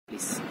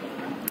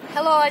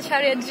Hello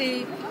Acharya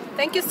ji.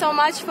 Thank you so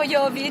much for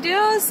your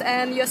videos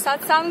and your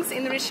satsangs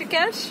in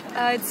Rishikesh.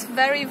 It's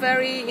very,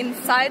 very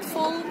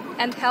insightful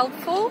and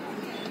helpful.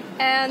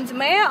 And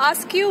may I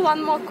ask you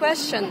one more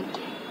question?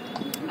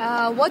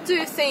 What do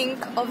you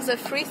think of the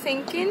free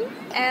thinking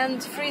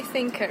and free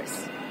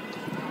thinkers?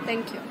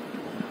 Thank you.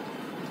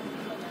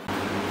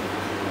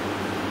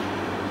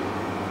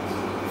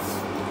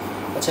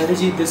 Acharya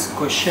ji, this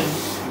question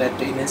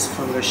that Ines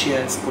from Russia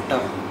has put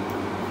up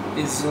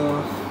is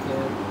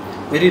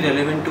very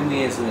relevant to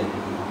me as well.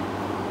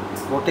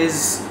 What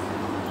is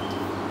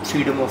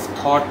freedom of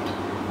thought?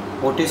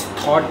 What is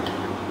thought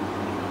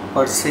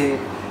per se?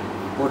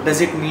 What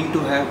does it mean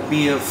to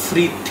be a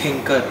free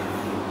thinker?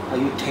 Are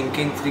you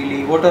thinking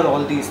freely? What are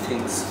all these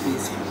things?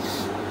 Please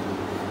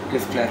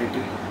give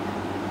clarity.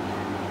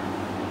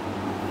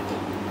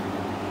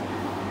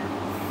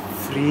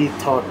 Free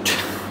thought.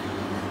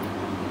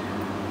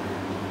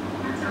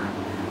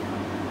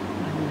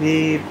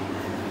 We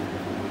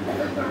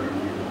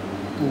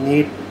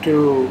need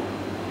to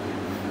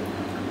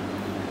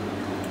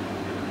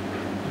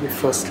be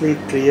firstly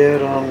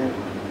clear on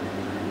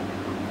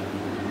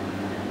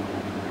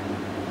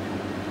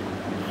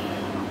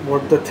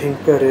what the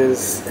thinker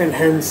is and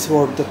hence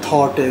what the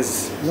thought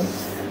is,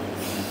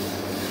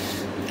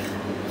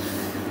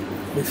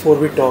 before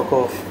we talk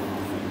of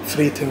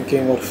free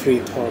thinking or free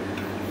thought.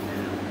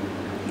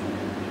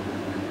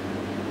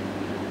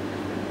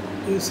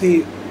 You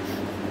see,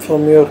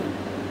 from your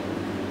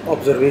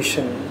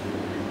observation,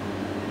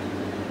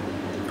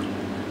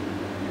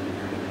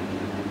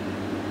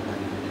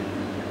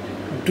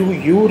 do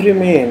you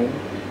remain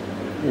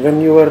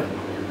when you are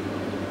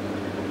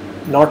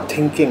not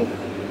thinking?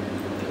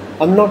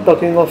 I'm not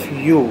talking of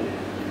you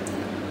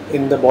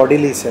in the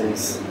bodily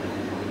sense.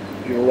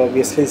 You would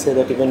obviously say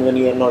that even when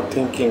you are not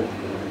thinking,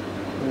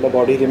 the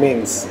body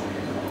remains.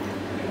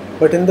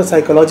 But in the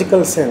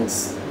psychological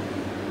sense,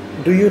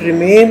 do you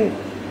remain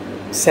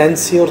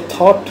sense your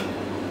thought?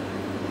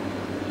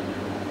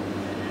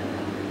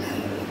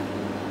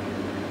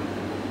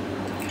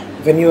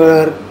 When you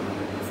are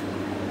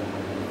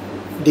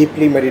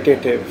deeply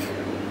meditative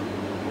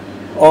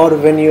or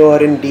when you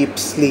are in deep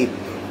sleep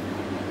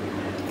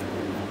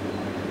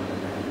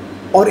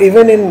or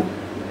even in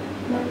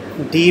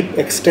deep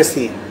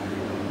ecstasy,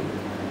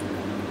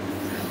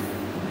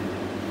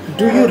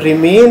 do you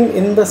remain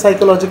in the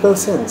psychological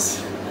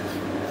sense?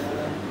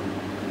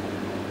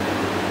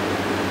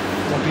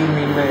 What do you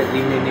mean by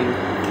remaining?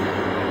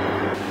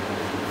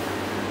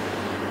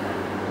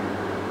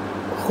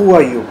 Who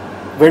are you?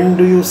 When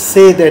do you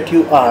say that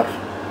you are?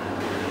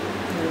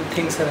 When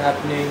things are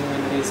happening,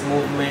 when there is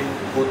movement,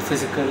 both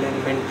physical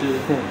and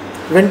mental.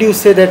 When do you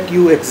say that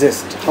you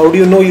exist? How do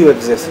you know you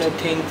exist? When I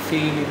think,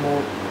 feel,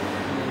 emote.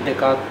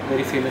 Descartes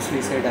very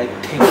famously said, I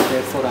think,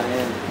 therefore I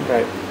am.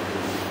 Right.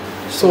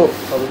 So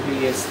probably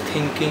yes,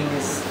 thinking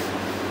is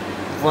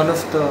one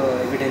of the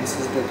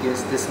evidences that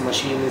yes, this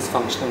machine is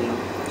functional now.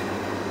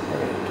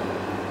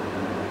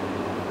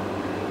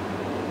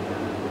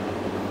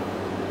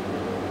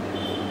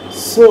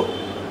 So,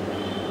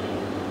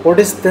 what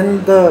is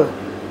then the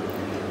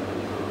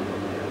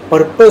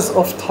purpose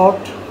of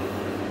thought?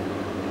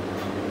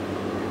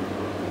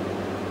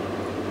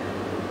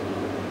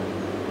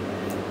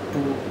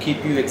 To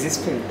keep you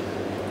existent.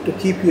 To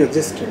keep you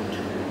existent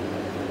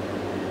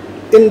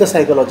in the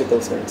psychological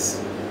sense.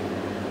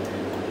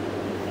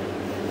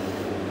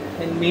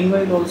 And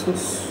meanwhile also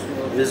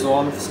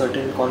resolve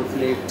certain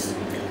conflicts.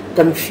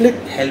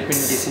 Conflict. Help in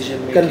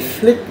decision making.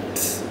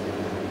 Conflicts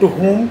to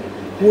whom?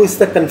 Who is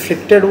the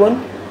conflicted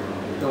one?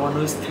 The one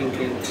who is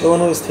thinking. The one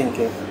who is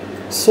thinking.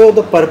 So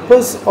the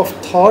purpose of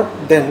thought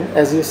then,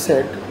 as you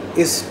said,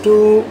 is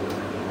to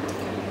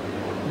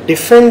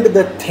defend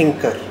the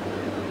thinker.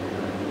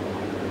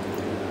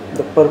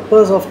 The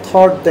purpose of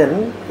thought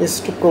then is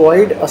to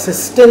provide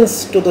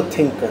assistance to the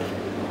thinker.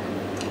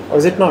 Or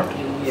is it not?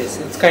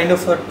 Yes, it's kind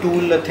of a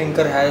tool a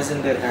thinker has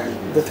in their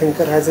hand. The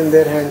thinker has in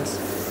their hands.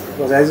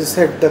 Because as you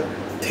said, the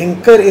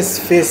thinker is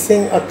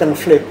facing a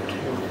conflict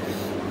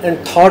and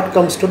thought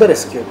comes to the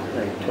rescue.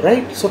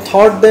 Right? So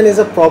thought then is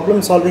a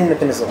problem solving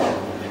mechanism.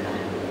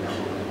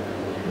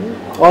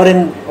 Or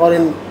in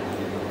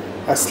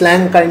a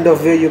slang kind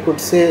of way, you could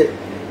say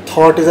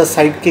thought is a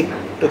sidekick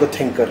to the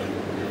thinker.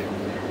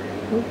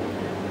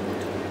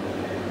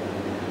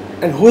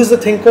 And who is the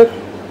thinker?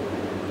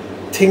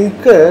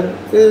 Thinker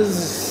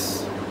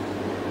is,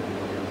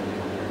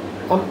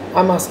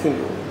 I'm asking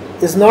you,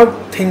 is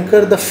not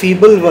thinker the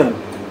feeble one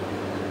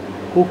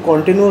who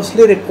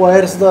continuously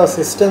requires the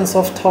assistance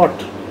of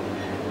thought?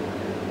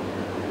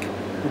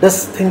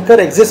 Does thinker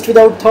exist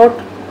without thought?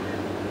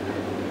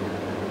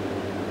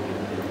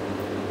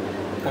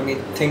 I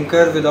mean,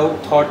 thinker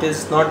without thought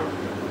is not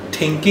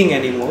thinking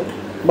anymore.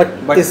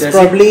 But is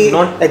probably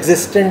not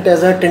existent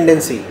as a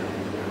tendency.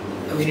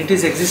 I mean, it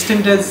is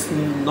existent as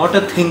not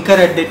a thinker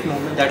at that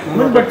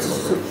moment, but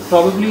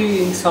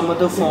probably in some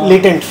other form.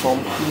 Latent form.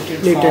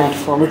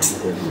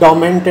 It's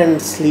dormant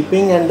and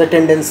sleeping, and the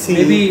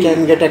tendency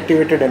can get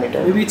activated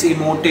anytime. Maybe it's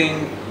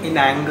emoting in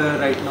anger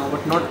right now,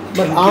 but not But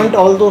thinking. aren't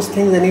all those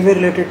things anyway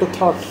related to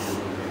thought?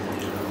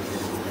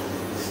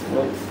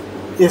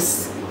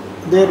 Is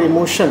there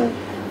emotion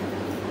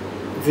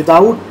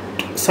without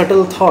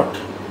subtle thought?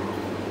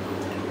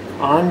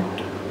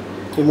 Aren't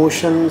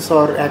emotions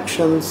or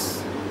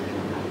actions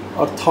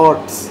or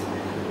thoughts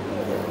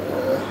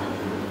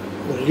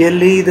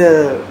really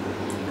the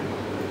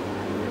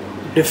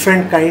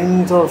different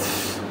kinds of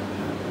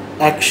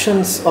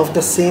actions of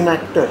the same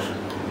actor?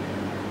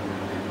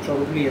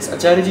 Probably yes.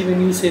 Acharya ji,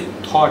 when you say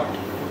thought,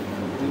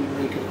 we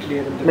make it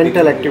clear in the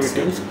Mental beginning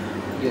activity.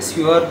 itself. Yes,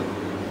 you are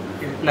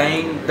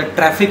implying the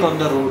traffic on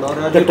the road, or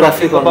are The you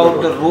traffic talking on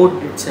about the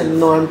road itself?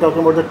 No, I'm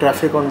talking about the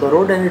traffic on the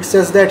road, and it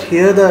says that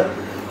here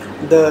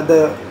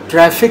the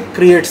traffic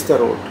creates the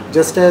road,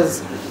 just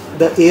as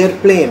the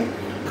airplane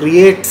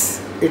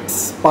creates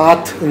its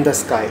path in the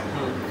sky,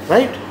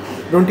 right?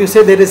 Don't you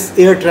say there is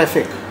air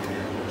traffic?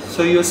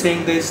 So you're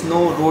saying there is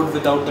no road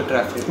without the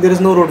traffic? There is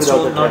no road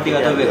without the traffic. So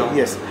not the other way around?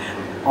 Yes.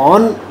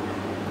 On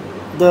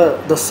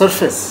the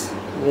surface,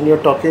 when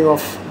you're talking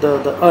of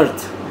the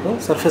earth,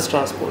 surface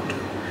transport,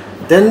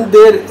 then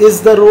there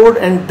is the road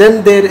and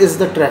then there is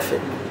the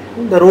traffic.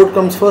 The road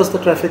comes first, the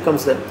traffic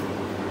comes then.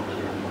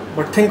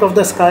 But think of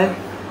the sky.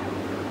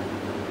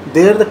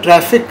 There the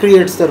traffic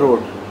creates the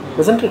road,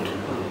 isn't it?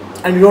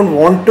 And you don't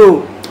want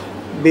to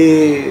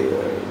be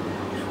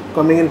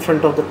coming in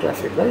front of the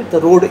traffic, right? The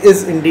road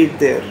is indeed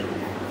there.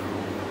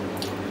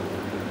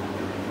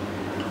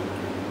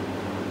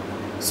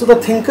 So the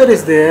thinker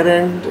is there,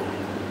 and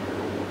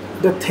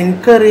the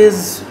thinker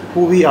is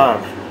who we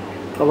are,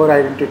 our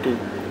identity,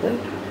 right?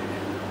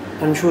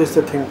 Anshu is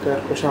the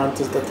thinker, Prashant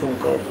is the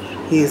thinker,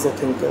 he is the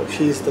thinker,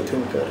 she is the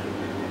thinker.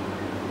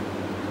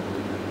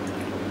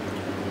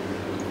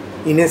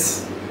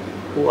 Ines,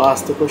 who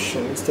asked the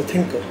question, is the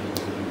thinker.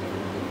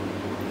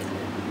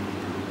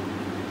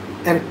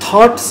 And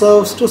thought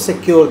serves to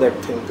secure that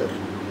thinker.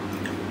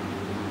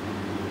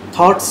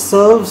 Thought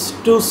serves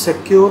to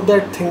secure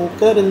that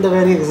thinker in the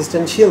very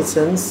existential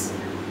sense,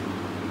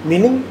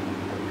 meaning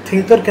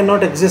thinker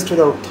cannot exist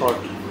without thought.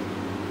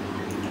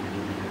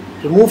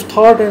 Remove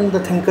thought and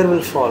the thinker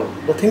will fall.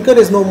 The thinker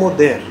is no more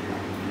there.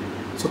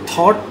 So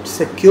thought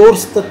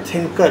secures the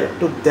thinker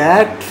to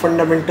that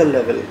fundamental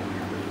level.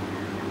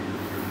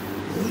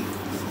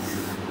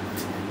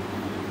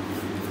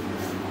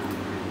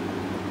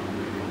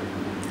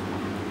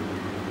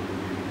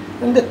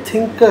 And the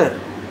thinker,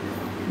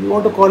 you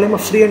want to call him a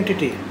free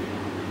entity.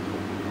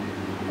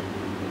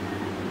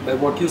 By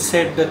what you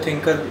said, the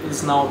thinker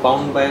is now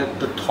bound by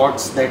the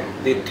thoughts that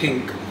they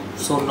think,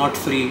 so not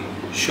free,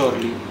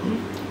 surely.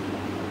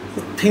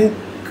 The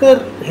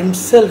thinker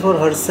himself or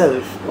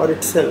herself or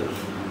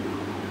itself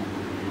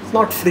is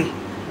not free.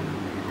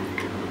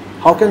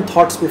 How can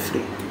thoughts be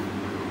free?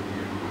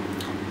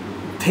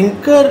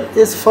 Thinker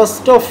is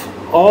first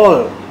of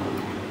all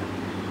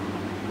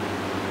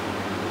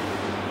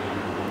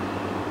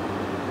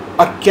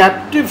a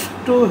captive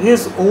to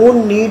his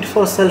own need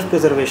for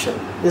self-preservation.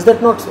 Is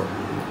that not so?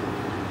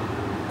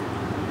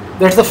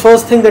 That's the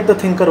first thing that the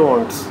thinker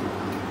wants.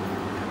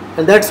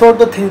 And that's what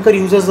the thinker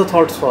uses the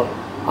thoughts for.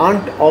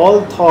 Aren't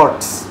all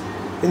thoughts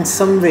in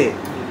some way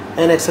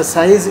an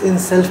exercise in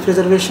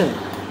self-preservation?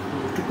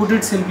 To put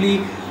it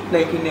simply,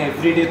 like in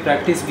everyday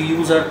practice, we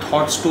use our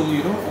thoughts to,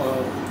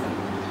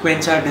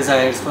 quench our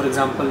desires. For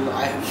example,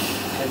 I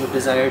have a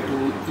desire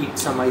to eat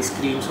some ice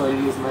cream, so I'll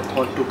use my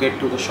thought to get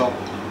to the shop.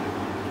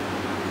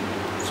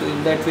 So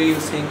in that way, you're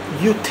saying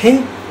you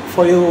think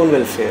for your own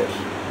welfare.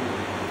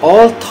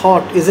 All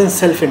thought is in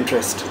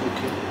self-interest.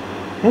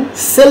 okay.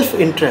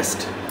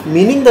 Self-interest,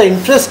 meaning the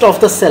interest of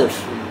the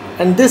self.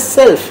 And this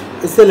self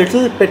is the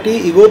little petty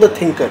ego, the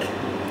thinker.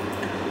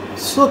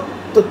 So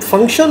the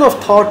function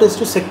of thought is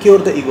to secure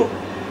the ego.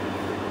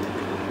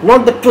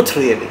 Not the truth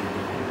really.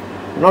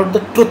 Not the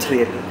truth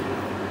really.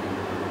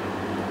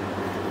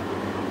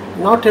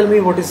 Now tell me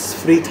what is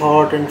free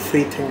thought and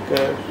free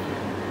thinker.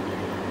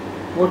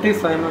 What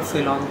if I'm a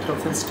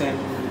philanthropist or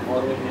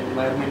an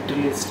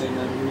environmentalist and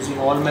I'm using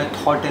all my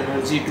thought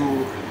energy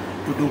to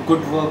do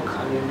good work?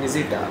 I mean, is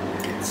it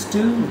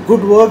still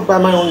good work by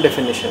my own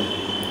definition?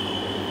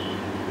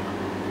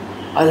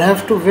 I'll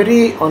have to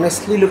very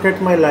honestly look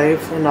at my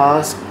life and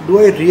ask, do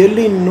I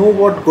really know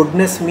what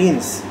goodness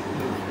means?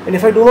 And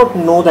if I do not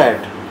know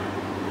that,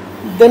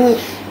 then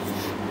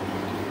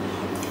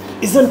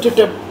isn't it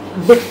a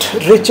bit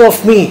rich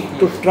of me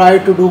to try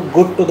to do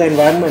good to the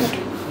environment?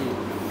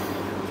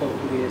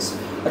 Probably yes.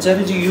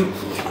 Acharya ji, you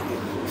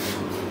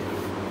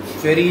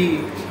very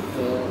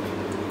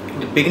in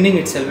the beginning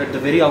itself, at the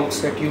very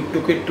outset, you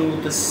took it to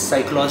the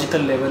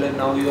psychological level, and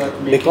now you are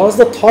making... Because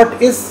the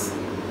thought is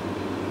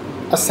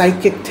a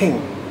psychic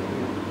thing,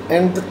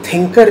 and the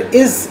thinker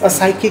is a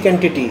psychic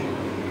entity.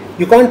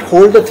 You can't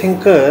hold the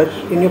thinker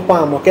in your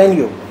palm, or can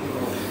you?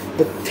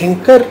 The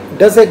thinker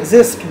does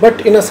exist,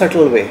 but in a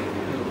subtle way.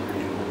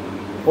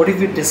 what if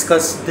we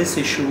discuss this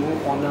issue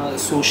on a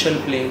social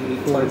plane?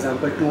 For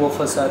example, two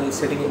of us are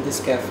sitting in this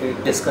cafe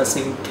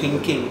discussing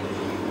thinking.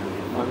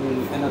 I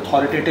mean, an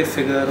authoritative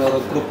figure or a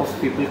group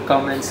of people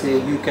come and say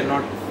you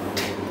cannot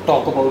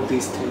talk about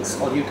these things,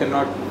 or you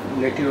cannot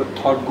let your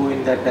thought go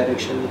in that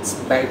direction. It's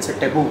bad. It's a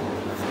taboo.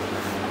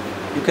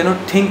 You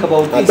cannot think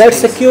about these that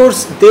things.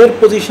 secures their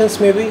positions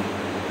maybe,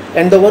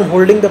 and the one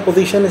holding the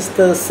position is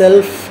the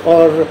self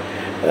or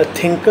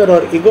thinker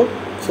or ego.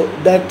 So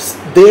that's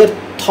their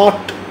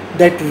thought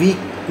that we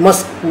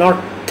must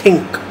not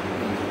think.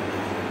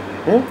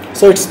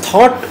 So it's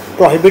thought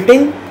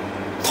prohibiting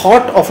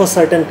thought of a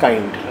certain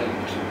kind.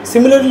 Right.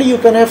 Similarly, you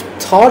can have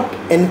thought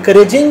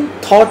encouraging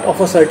thought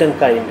of a certain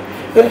kind.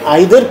 In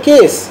either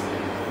case,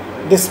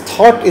 this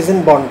thought is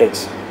in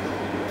bondage.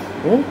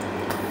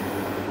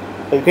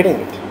 Are you getting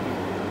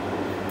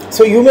it?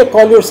 So you may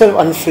call yourself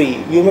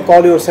unfree, you may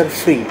call yourself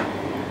free.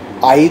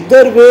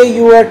 Either way,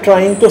 you are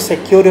trying to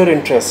secure your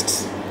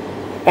interests.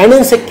 And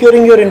in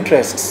securing your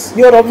interests,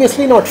 you are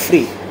obviously not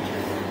free.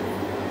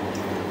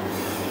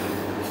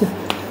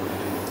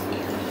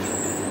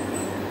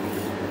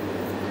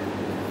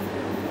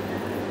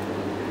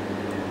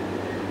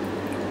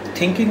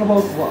 Thinking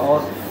about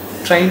or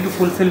trying to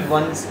fulfill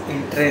one's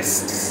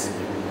interests,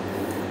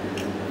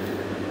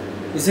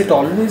 is it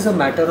always a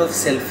matter of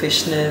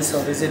selfishness,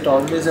 or is it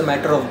always a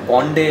matter of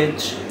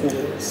bondage?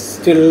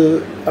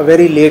 Still a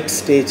very late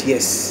stage,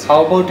 yes.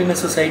 How about in a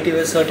society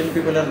where certain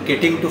people are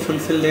getting to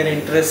fulfill their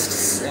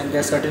interests and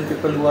there are certain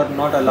people who are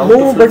not allowed to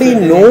fulfill Nobody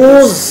their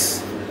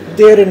knows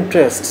their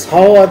interests.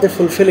 How are they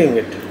fulfilling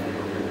it?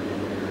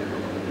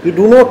 You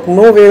do not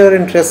know where your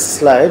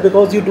interests lie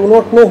because you do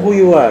not know who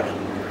you are.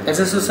 As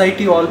a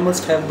society, all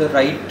must have the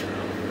right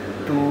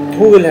to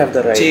Who will have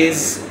the right?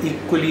 chase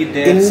equally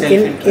their In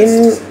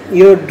self-interests.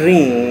 your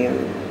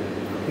dream,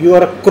 you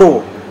are a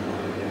crow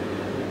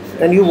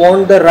and you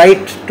want the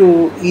right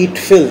to eat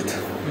filth.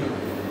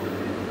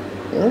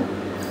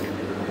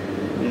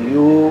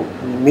 You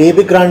may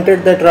be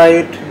granted that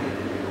right,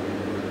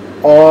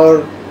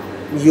 or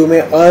you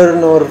may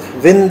earn or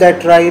win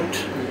that right.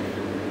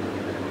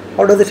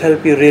 How does it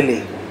help you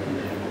really?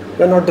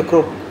 You are not the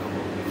crow.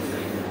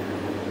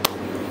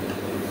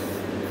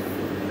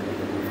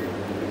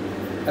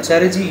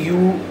 Acharya ji,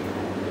 you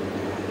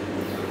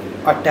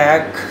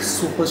attack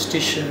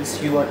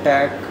superstitions, you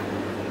attack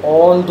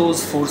all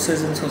those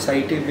forces in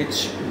society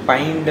which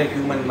bind the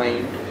human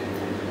mind.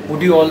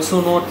 Would you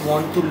also not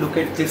want to look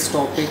at this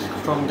topic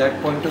from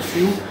that point of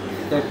view,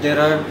 that there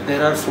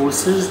are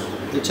forces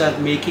which are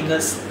making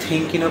us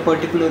think in a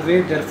particular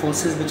way, there are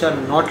forces which are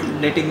not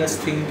letting us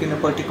think in a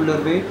particular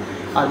way.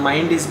 Our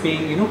mind is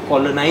being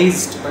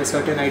colonized by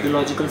certain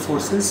ideological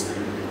forces.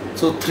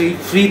 So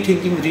free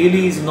thinking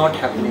really is not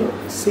happening.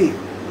 See,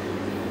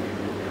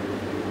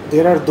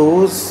 there are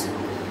those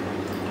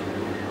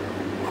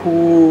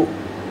who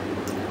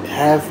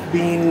have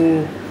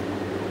been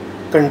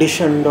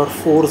conditioned or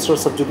forced or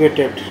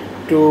subjugated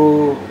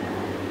to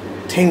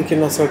think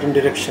in a certain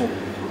direction.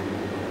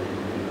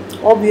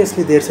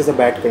 Obviously, theirs is a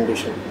bad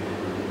condition,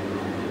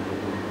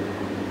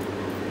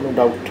 no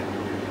doubt.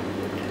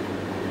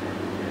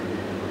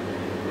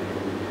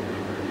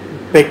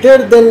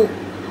 Better than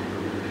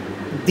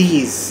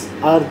these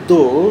are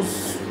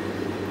those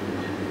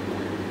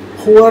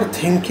who are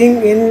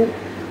thinking in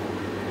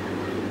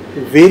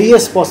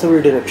various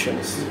possible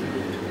directions.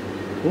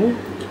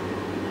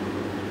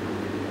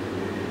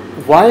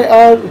 Why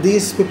are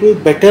these people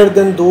better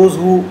than those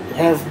who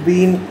have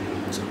been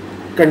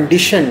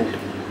conditioned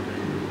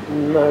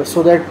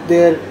so that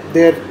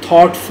their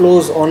thought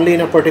flows only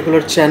in a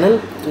particular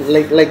channel,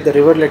 like the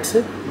river, let's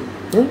say?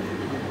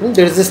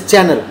 There is this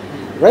channel,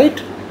 right?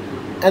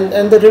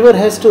 And the river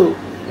has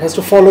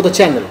to follow the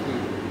channel.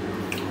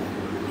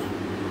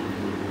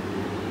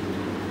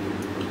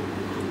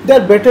 They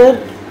are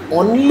better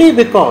only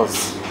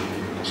because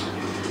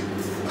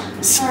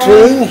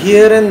straying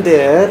here and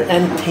there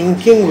and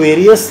thinking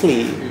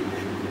variously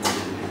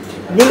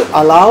will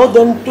allow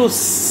them to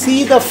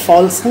see the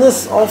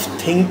falseness of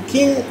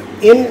thinking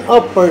in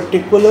a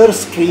particular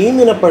stream,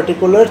 in a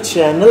particular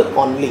channel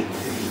only.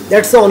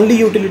 That's the only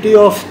utility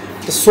of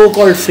the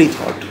so-called free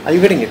thought. Are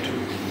you getting it?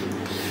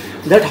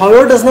 That,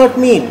 however, does not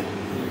mean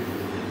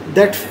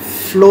that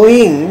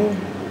flowing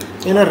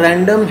in a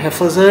random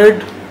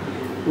haphazard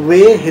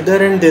way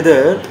hither and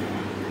thither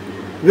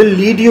will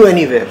lead you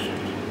anywhere.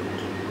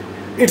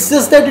 It's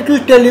just that it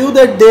will tell you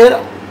that there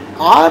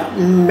are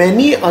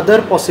many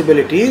other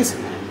possibilities,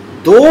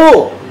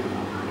 though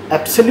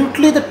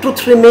absolutely the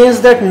truth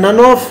remains that none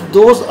of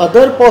those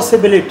other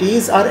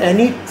possibilities are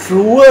any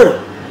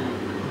truer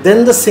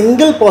than the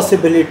single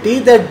possibility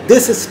that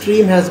this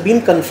stream has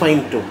been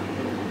confined to.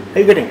 Are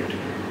you getting it?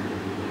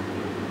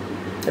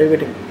 Are you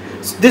getting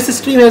it? So this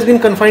stream has been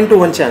confined to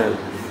one channel,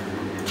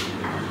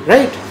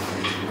 right?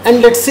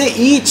 And let's say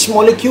each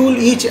molecule,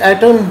 each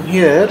atom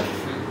here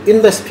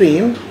in the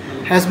stream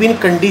has been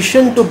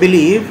conditioned to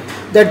believe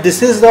that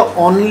this is the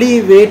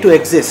only way to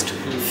exist.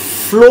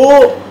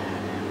 Flow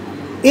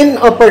in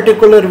a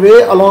particular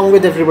way along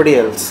with everybody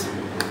else.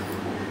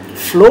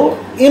 flow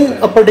in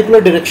a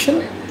particular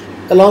direction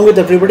along with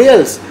everybody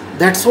else.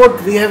 That's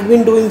what we have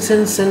been doing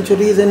since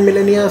centuries and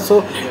millennia.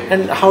 So,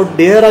 and how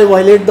dare I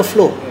violate the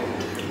flow?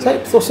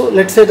 Right? So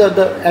let's say that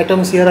the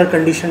atoms here are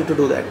conditioned to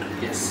do that.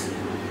 Yes.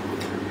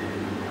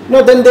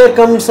 Now then there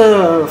comes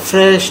a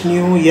fresh,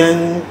 new,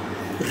 young,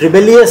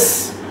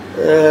 rebellious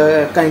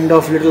kind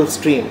of little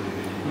stream,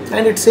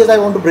 and it says I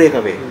want to break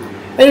away,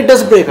 and it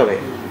does break away.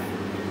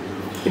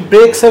 It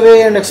breaks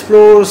away and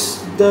explores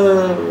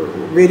the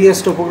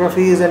various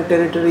topographies and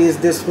territories,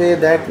 this way,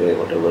 that way,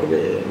 whatever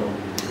way, you know.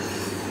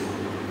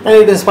 And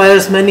it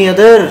inspires many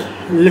other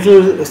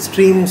little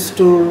streams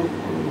to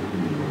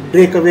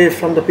break away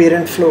from the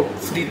parent flow.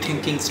 Free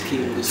thinking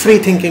streams. Free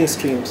thinking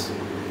streams.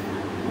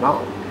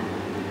 Now,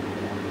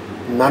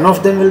 none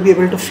of them will be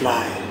able to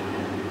fly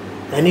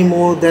any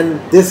more than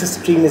this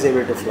stream is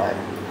able to fly.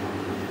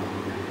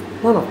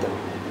 None of them.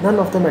 None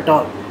of them at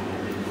all.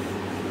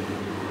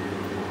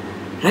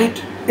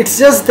 Right? It's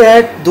just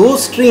that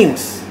those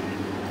streams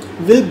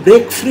will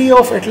break free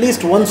of at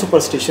least one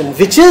superstition,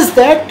 which is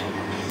that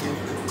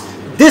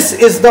this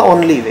is the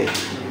only way.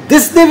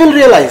 This they will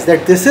realize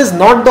that this is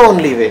not the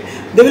only way.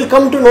 They will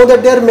come to know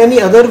that there are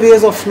many other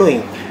ways of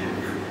flowing.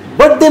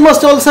 But they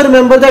must also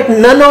remember that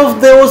none of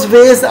those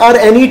ways are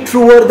any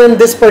truer than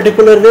this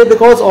particular way,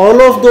 because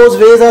all of those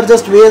ways are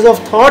just ways of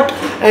thought,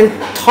 and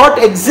thought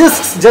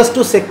exists just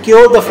to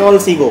secure the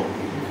false ego.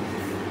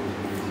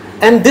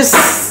 And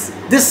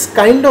this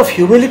kind of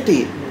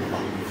humility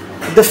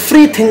the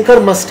free thinker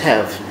must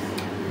have.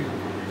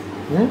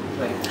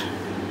 Right.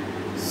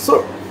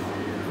 So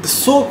the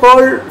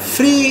so-called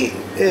free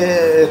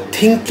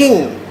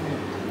thinking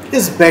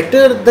is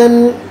better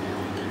than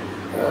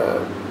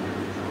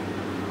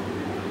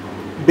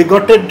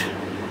bigoted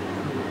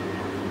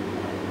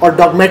or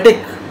dogmatic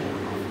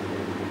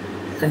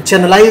and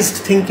channelized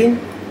thinking.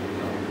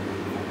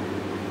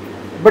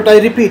 But I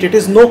repeat, it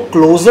is no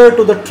closer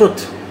to the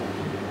truth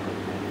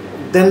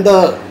than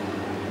the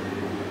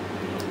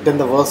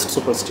worst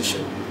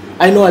superstition.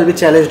 I know I'll be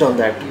challenged on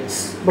that,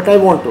 Yes. but I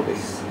want to be.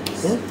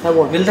 I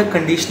want. Will the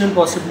conditional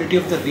possibility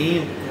of the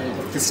rain,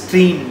 of the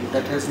stream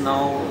that has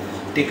now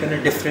taken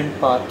a different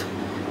path,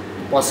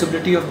 the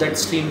possibility of that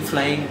stream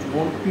flying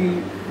won't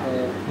be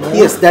more?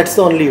 Yes, that's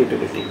the only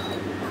utility.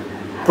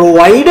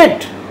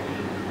 Provided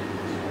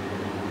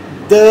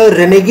the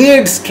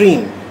renegade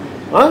stream,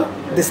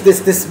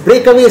 this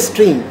breakaway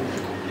stream,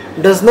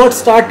 does not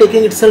start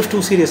taking itself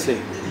too seriously.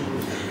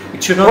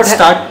 It should not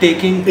start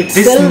taking this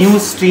new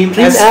stream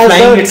as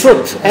flying the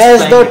itself, truth,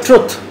 as the flying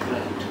truth.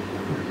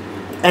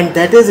 And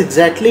that is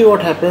exactly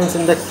what happens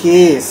in the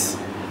case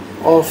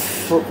of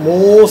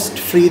most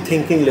free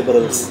thinking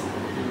liberals.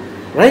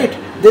 Right?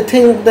 They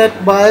think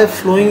that by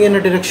flowing in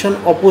a direction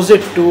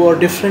opposite to or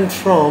different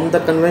from the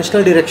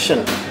conventional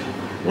direction,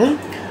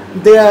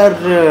 they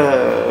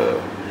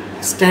are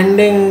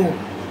standing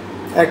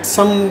at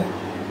some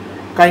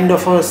kind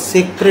of a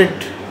sacred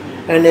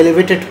and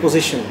elevated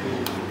position,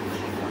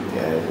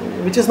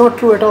 which is not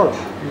true at all.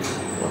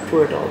 Not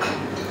true at all.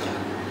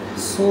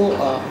 So,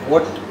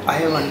 what I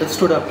have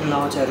understood up till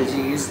now,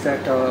 Acharyaji, is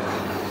that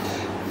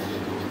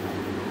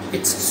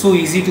it's so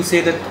easy to say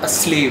that a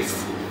slave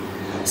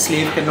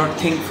cannot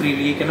think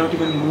freely, cannot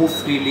even move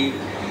freely,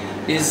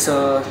 needs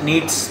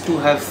to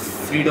have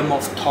freedom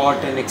of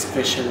thought and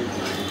expression.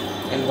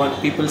 And when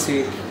people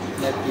say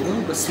that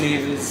the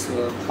slave is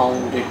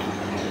bounded,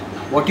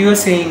 what you are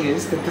saying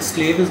is that the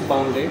slave is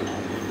bounded,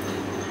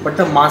 but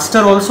the master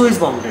also is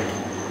bounded.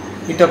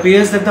 It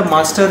appears that the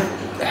master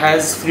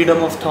has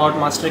freedom of thought,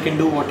 master can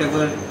do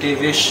whatever they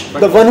wish. But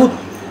the one who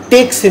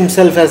takes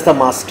himself as the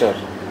master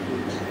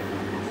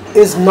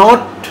is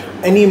not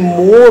any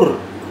more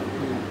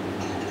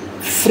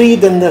free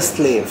than the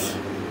slave,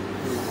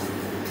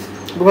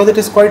 because it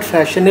is quite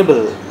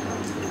fashionable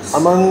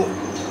among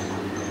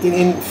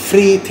in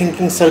free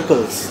thinking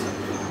circles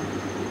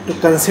to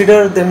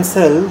consider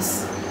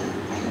themselves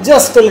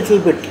just a little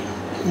bit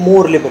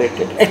more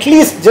liberated, at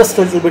least just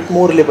a little bit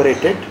more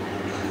liberated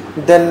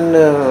than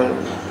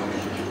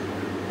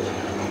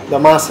the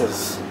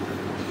masses.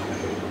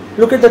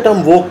 Look at the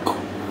term woke.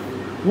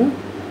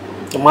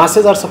 The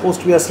masses are supposed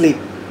to be asleep.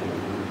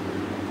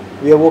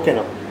 We are woken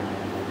up.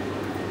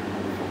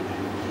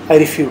 I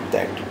refute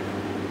that.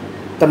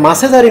 The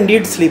masses are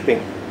indeed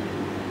sleeping,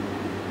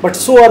 but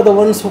so are the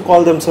ones who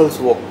call themselves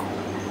woke.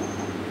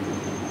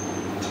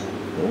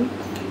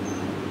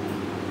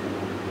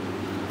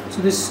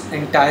 So this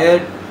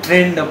entire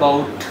trend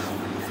about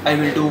I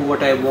will do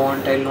what I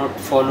want, I will not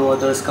follow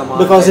others'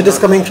 commands. Because it is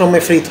coming from my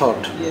free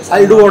thought. Yes,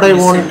 I'll do what I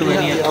want. To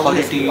any authority.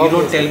 Obviously. You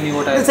don't tell me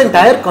what I This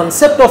entire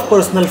concept of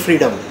personal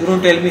freedom, You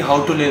don't tell me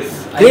how to live.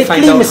 I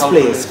find greatly out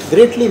misplaced. how to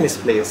live. Greatly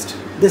misplaced.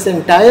 This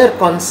entire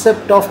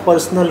concept of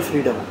personal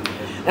freedom,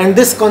 and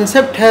this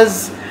concept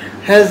has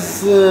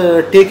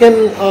taken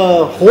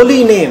a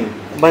holy name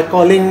by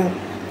calling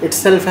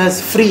itself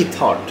as free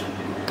thought.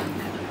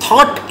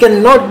 Thought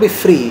cannot be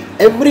free.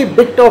 Every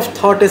bit of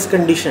thought is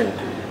conditioned,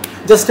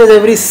 just as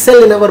every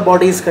cell in our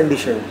body is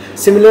conditioned.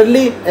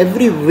 Similarly,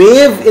 every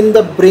wave in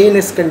the brain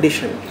is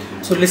conditioned.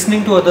 So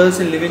listening to others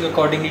and living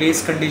accordingly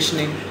is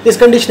conditioning. Is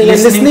conditioning.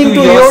 And listening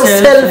to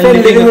yourself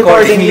and living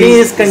accordingly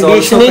is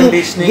conditioning,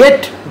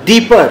 yet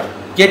deeper.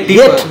 Yet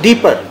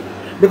deeper.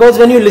 Because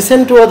when you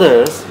listen to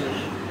others,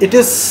 it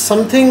is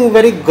something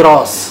very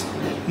gross.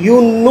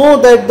 You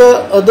know that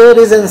the other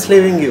is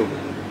enslaving you,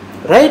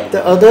 right?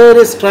 The other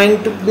is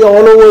trying to be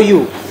all over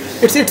you.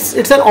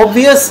 It's an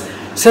obvious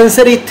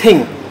sensory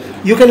thing.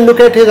 You can look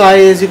at his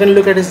eyes, you can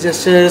look at his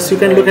gestures, you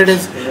can look at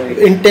his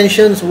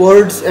intentions,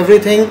 words,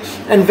 everything,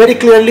 and very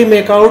clearly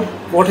make out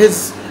what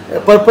his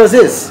purpose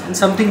is. And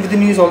something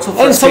within you is also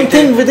frustrated. And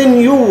something within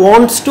you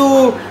wants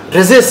to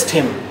resist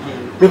him,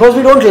 because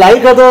we don't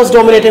like others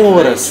dominating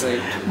over us.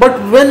 Right. But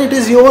when it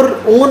is your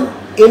own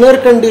inner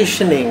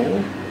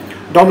conditioning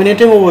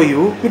dominating over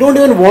you, you don't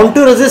even want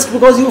to resist,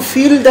 because you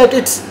feel that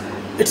it's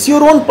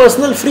your own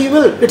personal free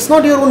will. It's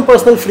not your own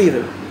personal free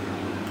will.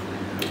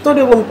 It's not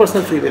your own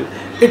personal free will.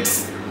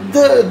 It's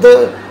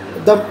the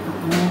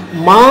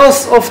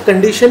mass of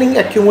conditioning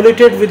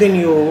accumulated within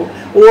you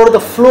over the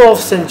flow of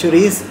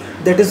centuries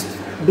that is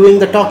doing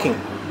the talking.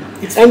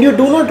 And you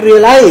do not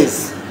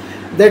realize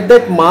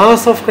that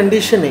mass of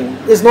conditioning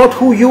is not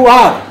who you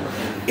are.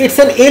 It's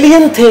an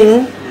alien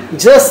thing,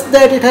 just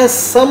that it has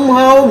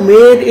somehow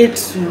made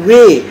its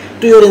way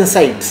to your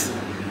insides.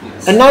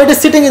 And now it is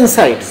sitting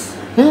inside.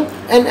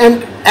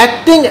 And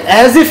acting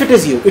as if it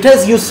is you. It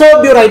has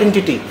usurped your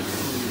identity.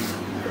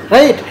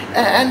 Right?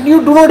 And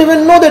you do not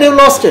even know that you have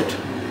lost it.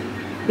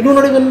 You do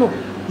not even know.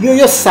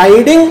 You're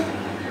siding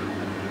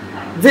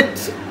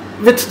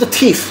with the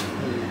thief.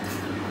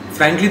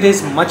 Frankly, there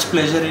is much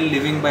pleasure in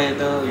living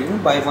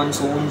by one's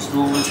own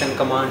rules and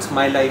commands.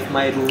 My life,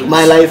 my rules.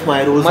 My life,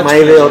 my rules. Much my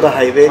pleasure. way or the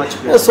highway.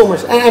 There's so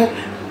much, and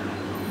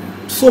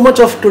so much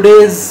of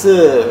today's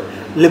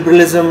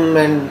liberalism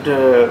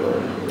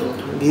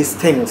and these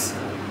things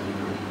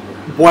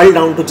boil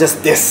down to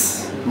just this.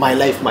 My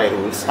life, my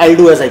rules. I'll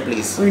do as I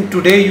please. I mean,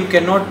 today you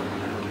cannot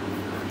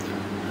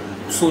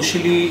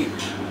socially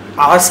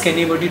ask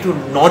anybody to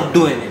not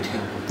do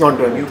anything. Not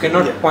do anything. You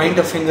cannot point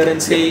a finger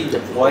and say,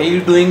 why are you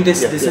doing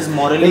this? This is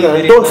morally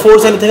very don't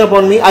force anything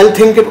upon me. I'll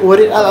think it over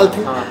it. I'll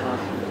think.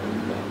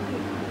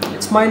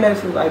 It's my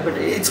life. But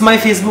it's my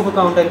Facebook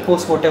account. I'll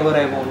post whatever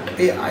I want.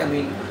 I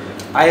mean,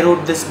 I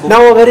wrote this book.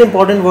 Now a very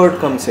important word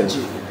comes in.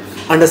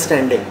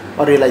 Understanding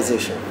or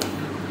realization.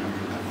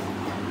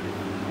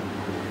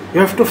 You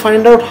have to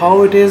find out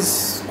how it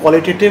is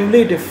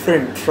qualitatively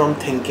different from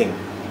thinking.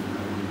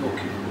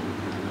 Okay.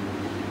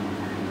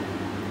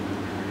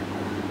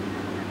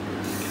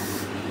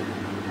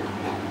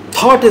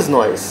 Thought is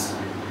noise.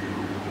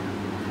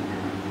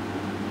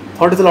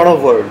 Thought is a lot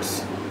of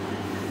words.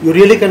 You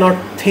really cannot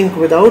think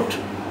without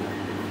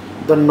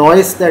the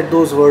noise that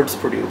those words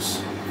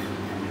produce.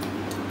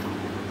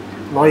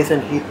 Noise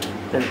and heat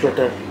and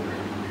clutter.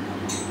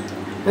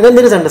 And then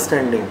there is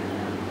understanding,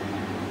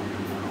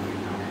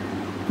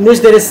 in which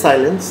there is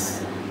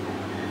silence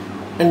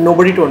and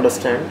nobody to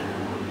understand,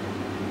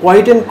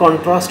 quite in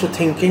contrast to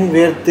thinking,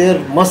 where there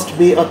must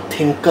be a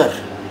thinker.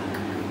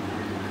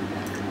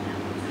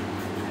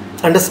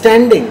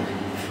 Understanding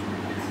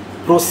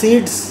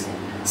proceeds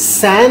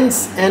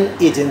sans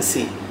an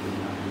agency.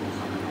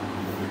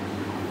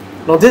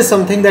 Now this is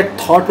something that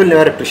thought will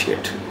never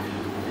appreciate.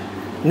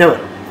 Never.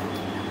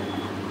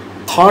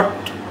 Thought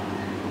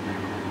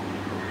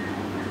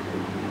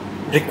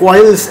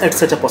recoils at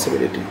such a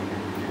possibility.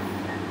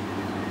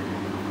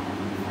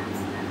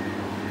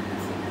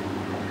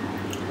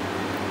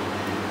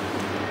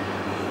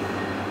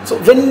 So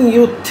when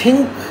you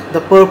think, the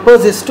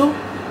purpose is to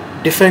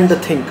defend the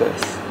thinkers.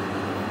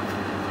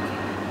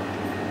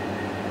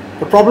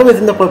 The problem is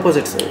in the purpose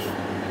itself.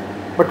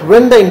 But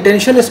when the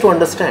intention is to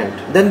understand,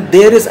 then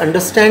there is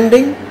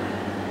understanding,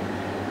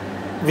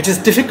 which is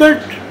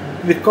difficult,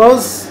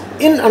 because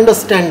in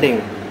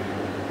understanding,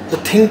 the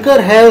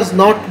thinker has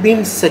not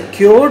been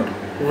secured,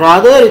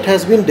 rather it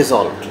has been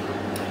dissolved.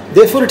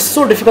 Therefore it's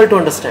so difficult to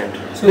understand.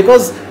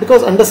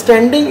 Because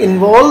understanding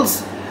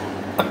involves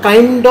a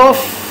kind of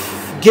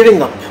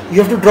giving up.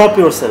 You have to drop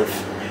yourself.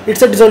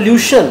 It's a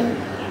dissolution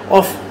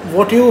of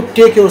what you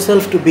take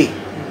yourself to be.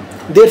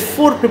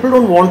 Therefore people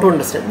don't want to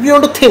understand. We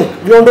want to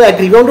think, we want to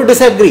agree, we want to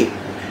disagree,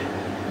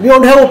 we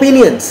want to have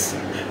opinions.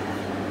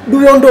 Do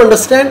we want to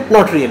understand?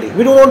 Not really.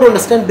 We don't want to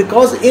understand,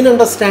 because in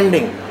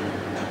understanding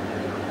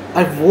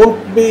I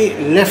won't be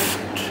left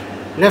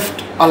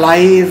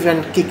alive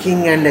and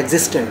kicking and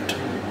existent.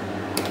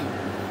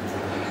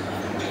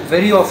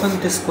 Very often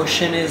this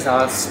question is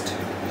asked.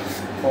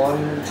 All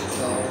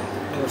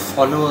your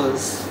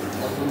followers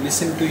who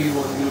listen to you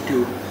on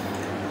YouTube,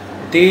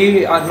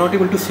 they are not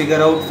able to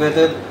figure out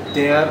whether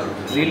they are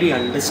really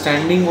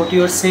understanding what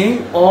you are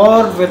saying,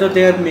 or whether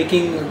they are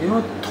making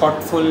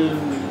thoughtful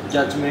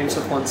judgments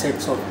or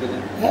concepts of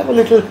within. Have a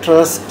little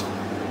trust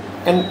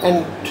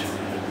and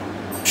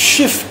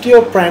shift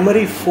your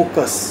primary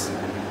focus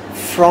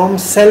from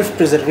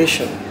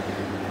self-preservation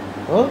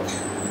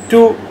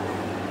to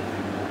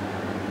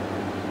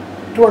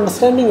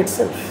understanding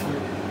itself.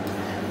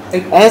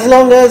 As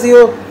long as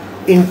your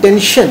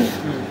intention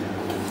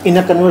in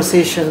a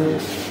conversation,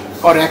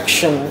 or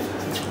action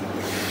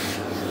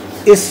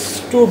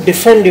is to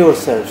defend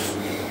yourself,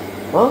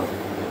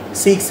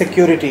 seek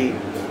security,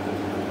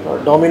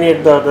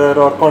 dominate the other,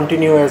 or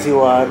continue as you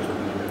are,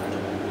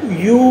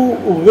 you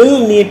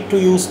will need to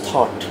use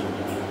thought.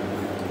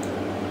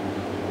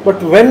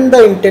 But when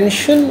the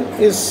intention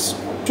is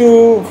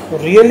to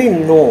really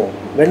know,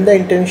 when the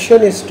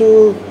intention is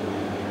to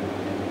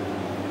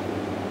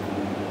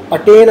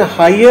attain a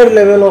higher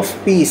level of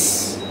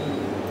peace,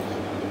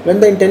 when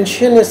the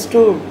intention is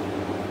to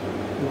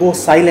go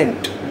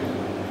silent,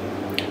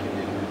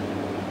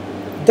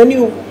 then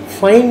you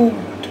find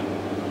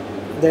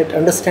that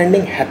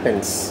understanding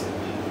happens.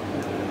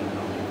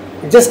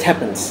 It just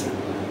happens.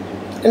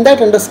 And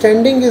that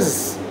understanding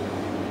is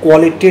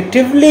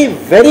qualitatively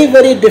very,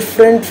 very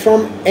different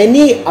from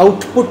any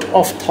output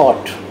of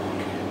thought.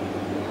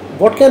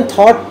 What can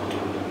thought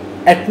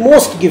at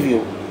most give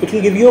you? It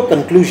will give you a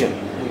conclusion.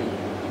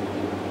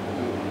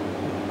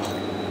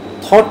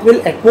 Thought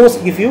will at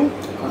most give you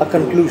a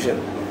conclusion.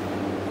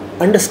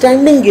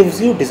 Understanding gives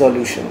you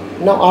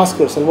dissolution. Now ask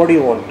yourself, what do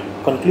you want?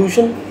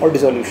 Conclusion or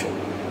dissolution?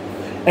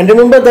 And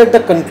remember that the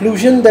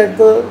conclusion that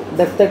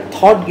that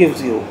thought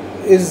gives you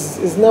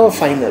is never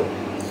final.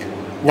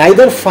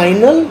 Neither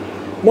final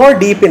nor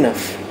deep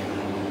enough.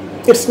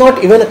 It's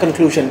not even a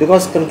conclusion,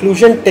 because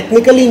conclusion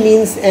technically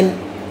means an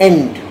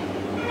end.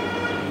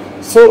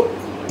 So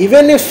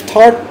even if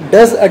thought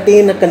does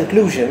attain a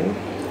conclusion,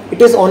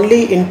 it is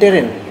only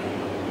interim,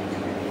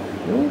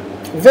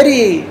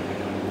 very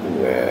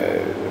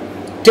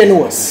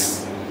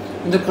tenuous.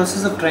 In the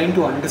process of trying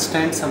to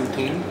understand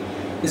something,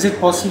 is it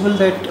possible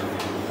that,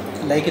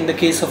 like in the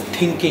case of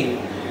thinking,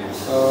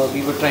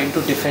 we were trying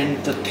to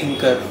defend the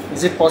thinker?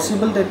 Is it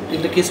possible that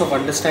in the case of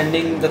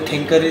understanding, the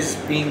thinker is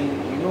being,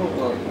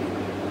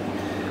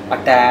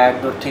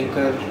 attacked, or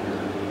thinker?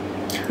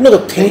 No,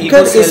 the thinker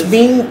is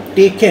being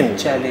taken,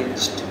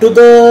 challenged to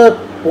the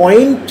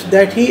point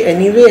that he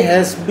anyway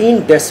has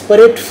been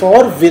desperate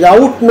for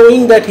without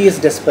knowing that he is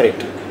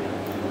desperate.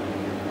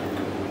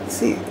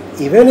 See,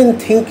 even in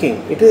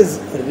thinking, it is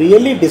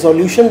really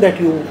dissolution that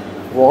you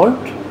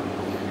want.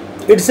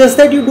 It's just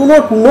that you do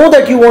not know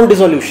that you want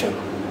dissolution.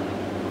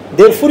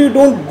 Therefore, you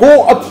don't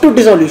go up to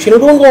dissolution. You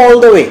don't go all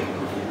the way.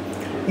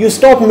 You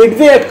stop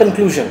midway at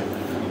conclusion.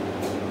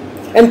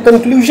 And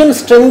conclusion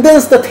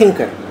strengthens the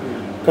thinker.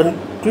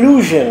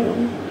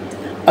 Conclusion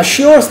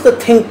assures the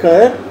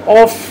thinker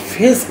of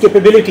his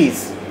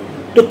capabilities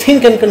to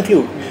think and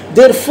conclude.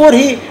 Therefore,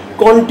 he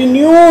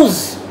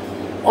continues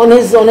on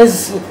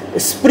his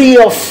spree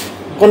of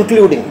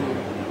concluding.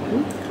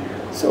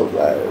 So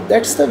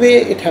that's the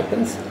way it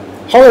happens.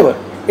 However,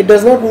 it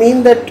does not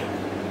mean that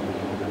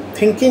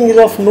thinking is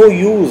of no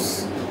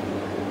use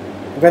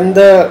when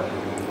the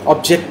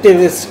objective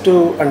is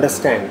to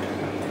understand.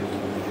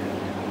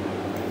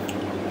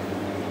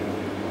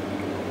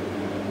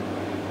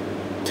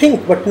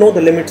 Think, but know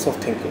the limits of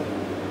thinking.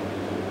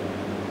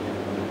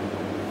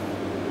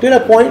 Till a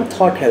point,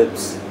 thought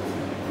helps.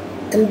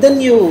 And then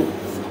you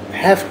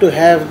have to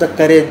have the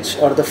courage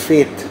or the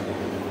faith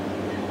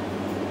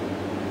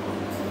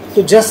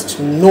to just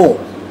know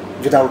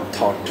without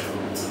thought.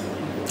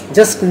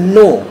 Just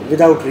know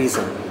without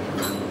reason.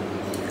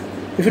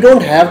 If you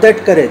don't have that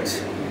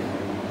courage,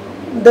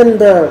 then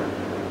the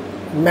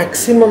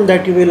maximum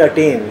that you will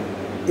attain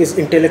is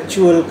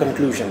intellectual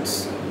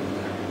conclusions.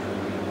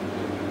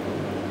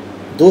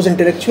 Those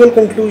intellectual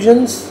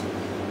conclusions,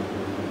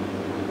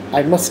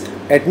 I must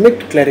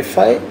admit,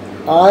 clarify,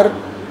 are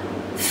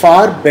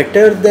far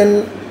better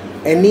than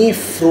any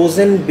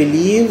frozen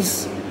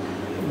beliefs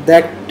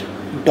that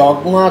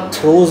dogma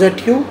throws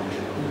at you,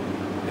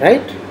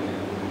 right?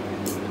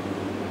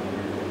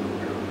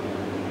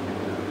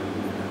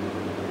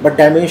 But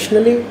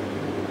dimensionally,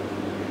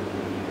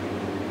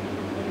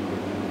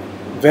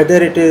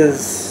 whether it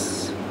is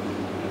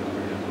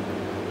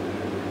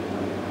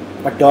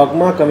a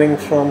dogma coming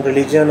from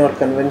religion or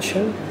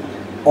convention,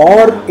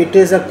 or it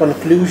is a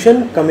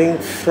conclusion coming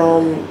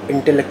from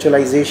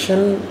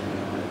intellectualization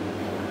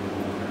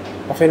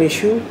of an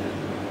issue,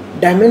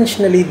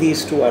 dimensionally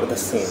these two are the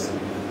same.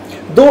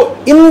 Though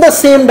in the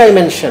same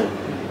dimension,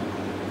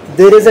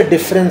 there is a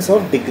difference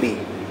of degree.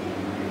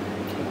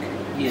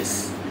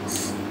 Yes.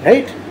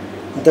 Right?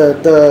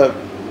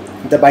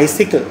 The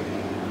bicycle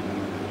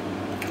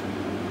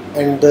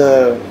and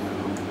the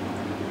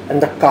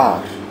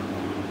car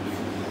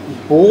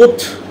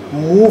both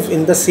move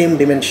in the same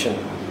dimension,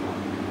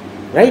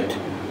 right?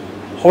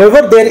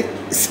 However, there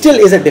still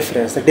is a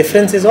difference. The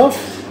difference is of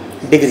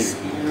degree.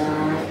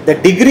 The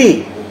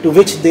degree to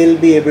which they will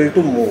be able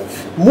to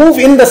move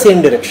in the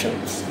same direction.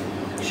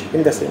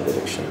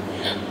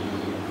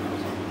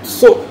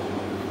 So,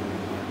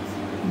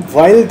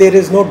 while there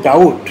is no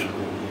doubt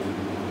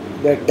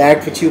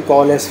that which you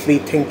call as free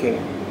thinking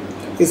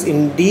is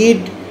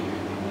indeed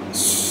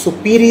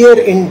superior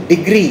in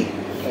degree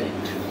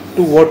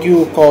to what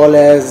you call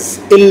as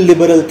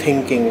illiberal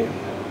thinking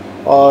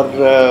or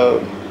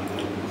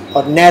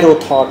narrow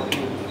thought,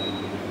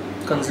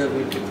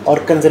 conservative or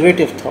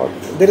conservative thought,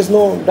 there is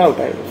no doubt.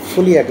 I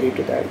fully agree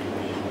to that.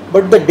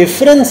 But the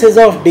difference is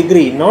of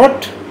degree,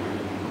 not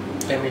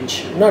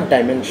dimension. not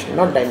dimension,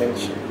 not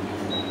dimension.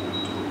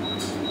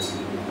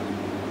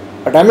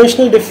 A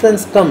dimensional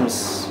difference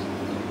comes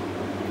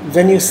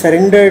when you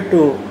surrender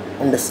to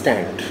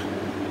understand.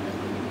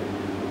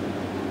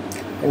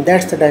 And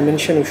that's the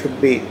dimension you should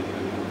be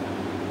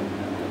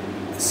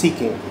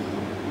seeking.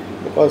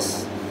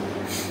 Because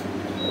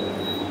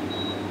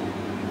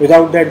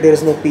without that there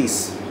is no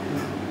peace.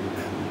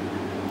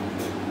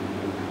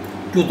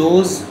 To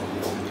those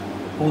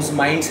whose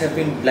minds have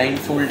been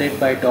blindfolded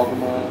by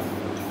dogma,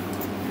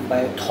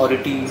 by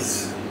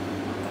authorities,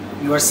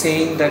 you are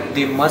saying that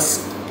they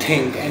must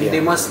think, and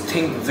they must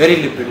think very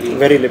liberally.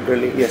 Very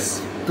liberally,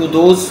 yes. To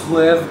those who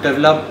have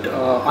developed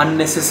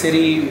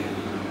unnecessary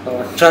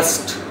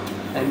trust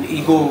and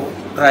ego,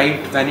 pride,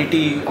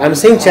 vanity. I am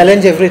saying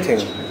challenge everything.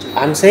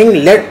 I am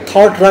saying let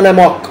thought run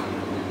amok.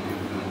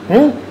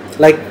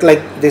 Like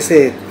they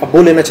say, a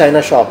bull in a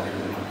china shop.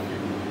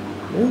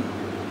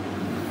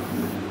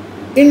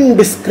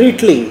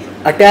 Indiscreetly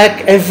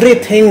attack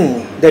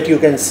everything that you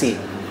can see.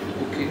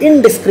 Okay.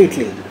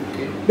 Indiscreetly.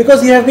 Okay.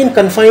 Because you have been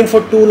confined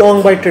for too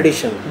long by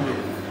tradition.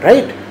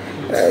 Right?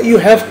 You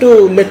have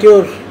to let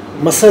your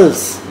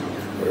muscles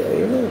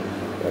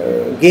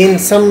gain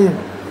some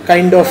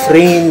kind of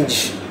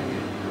range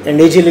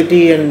and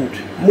agility and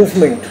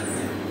movement.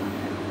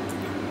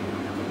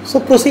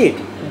 So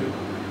proceed.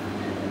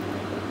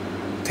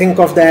 Think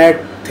of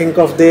that, think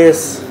of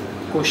this,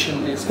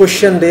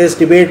 question this,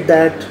 debate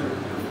that.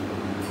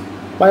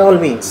 By all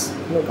means.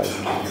 No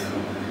doubt.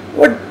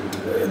 But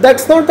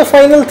that's not the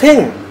final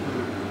thing.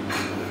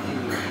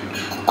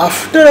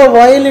 After a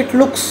while it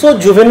looks so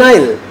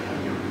juvenile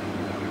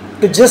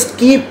to just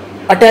keep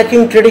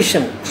attacking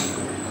tradition.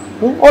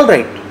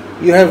 Alright,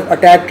 you have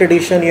attacked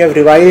tradition, you have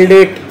reviled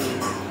it,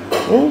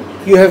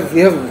 you have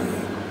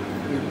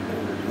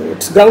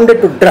it's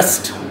grounded to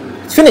dust.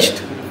 It's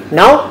finished.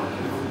 Now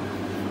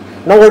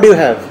what do you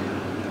have?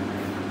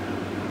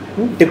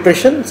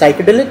 Depression,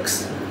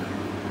 psychedelics?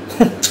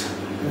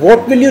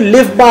 What will you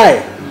live by?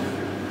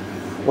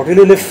 What will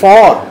you live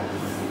for?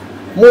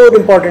 More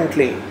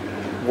importantly,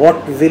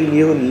 what will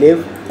you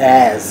live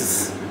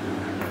as?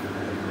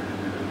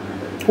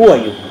 Who are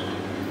you?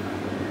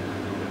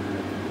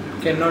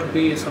 Cannot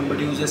be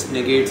somebody who just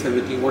negates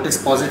everything. What is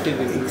positive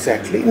in you?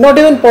 Exactly. Not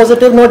even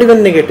positive, not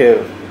even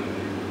negative.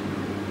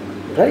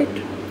 Right?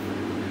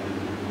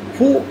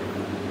 Who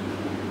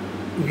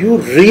you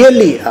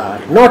really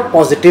are, not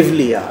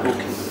positively are.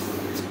 Okay.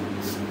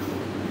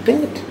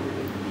 Think it.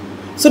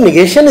 So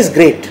negation is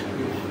great.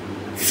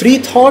 Free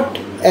thought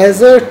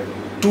as a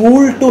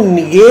tool to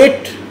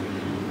negate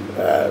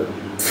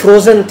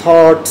frozen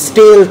thought,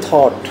 stale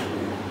thought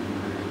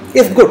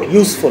is good,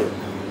 useful.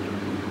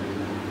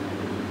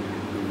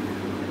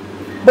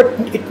 But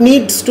it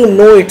needs to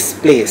know its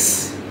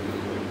place.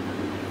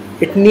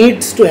 It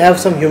needs to have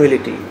some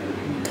humility.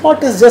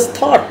 Thought is just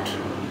thought.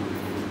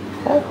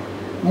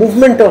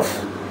 Movement of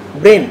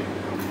brain.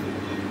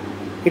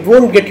 It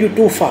won't get you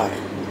too far.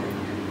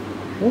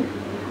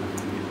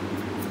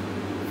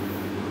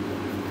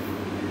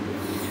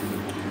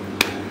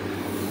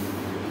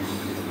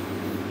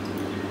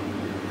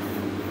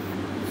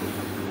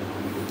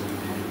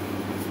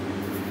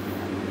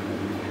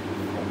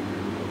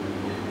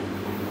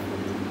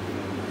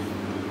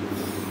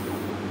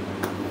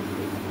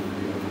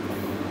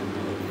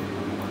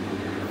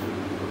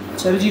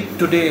 Acharya,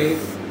 today,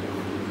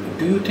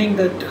 do you think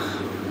that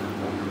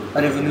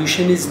a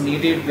revolution is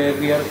needed where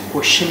we are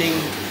questioning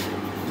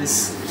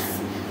this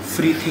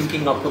free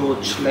thinking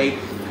approach? Like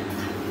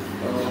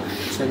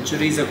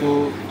centuries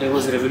ago, there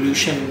was a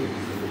revolution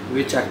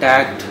which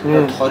attacked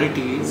the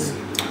authorities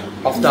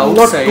of the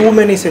outside. Not too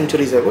many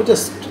centuries ago,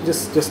 just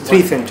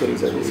 3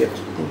 centuries ago. Yeah.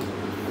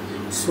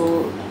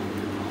 So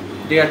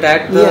they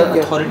attacked the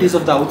authorities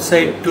of the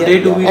outside.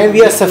 Today, and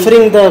we are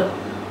suffering the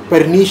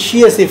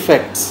pernicious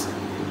effects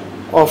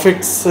of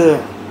its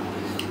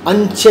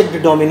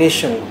unchecked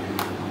domination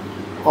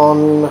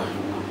on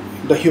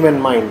the human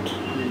mind.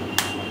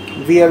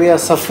 We are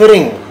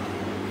suffering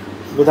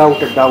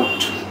without a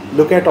doubt.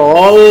 Look at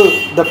all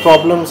the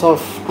problems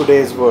of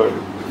today's world.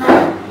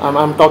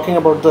 I'm talking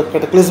about the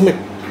cataclysmic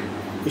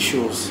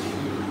issues.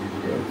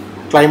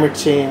 Climate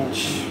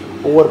change,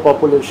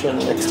 overpopulation,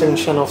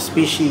 extinction of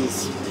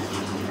species.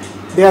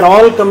 They are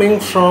all coming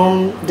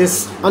from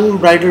this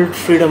unbridled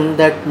freedom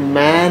that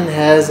man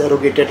has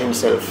arrogated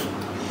himself.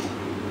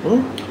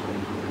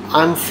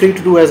 I am free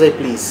to do as I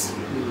please.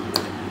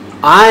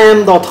 I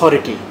am the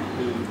authority.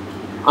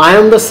 I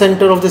am the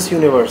center of this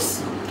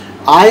universe.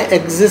 I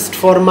exist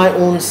for my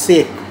own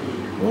sake.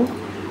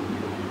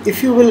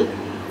 If you will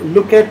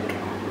look at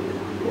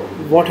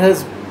what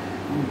has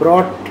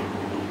brought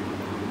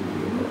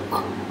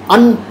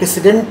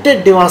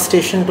unprecedented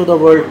devastation to the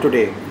world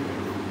today,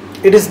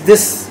 it is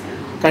this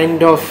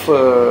kind of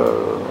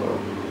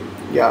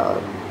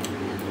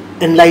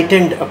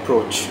enlightened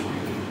approach.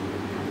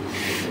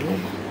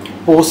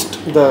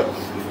 Post the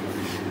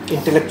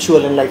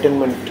intellectual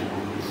enlightenment.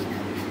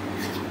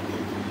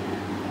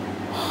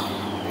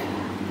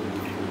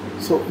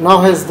 So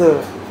now has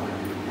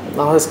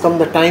come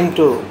the time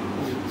to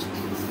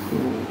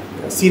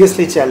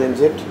seriously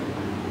challenge it,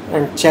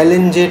 and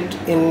challenge it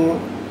in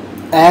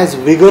as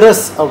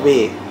vigorous a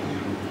way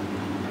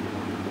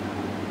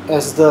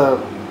as the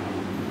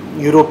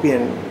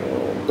European,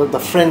 the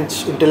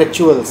French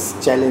intellectuals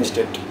challenged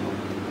it.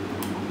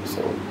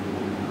 So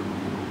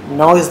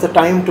now is the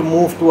time to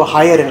move to a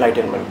higher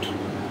enlightenment.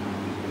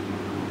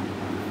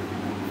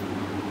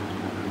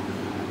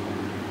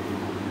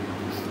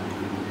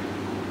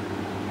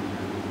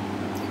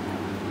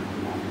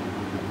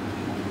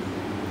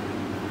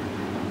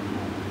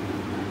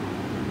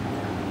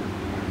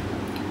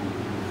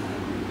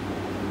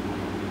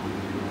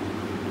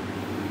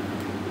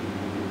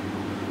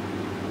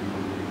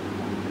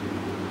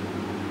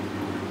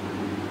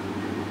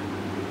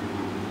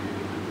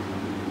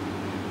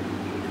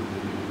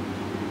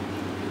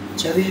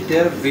 Acharya,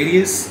 there are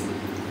various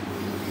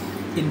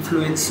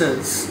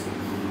influencers,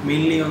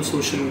 mainly on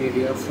social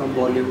media from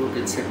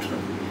Bollywood, etc.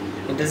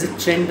 And there's a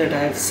trend that I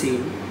have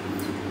seen.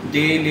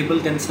 They label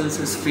themselves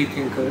as free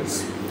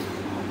thinkers,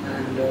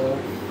 and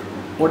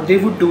what they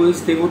would do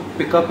is they would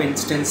pick up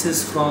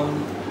instances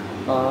from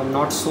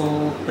not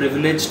so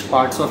privileged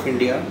parts of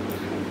India,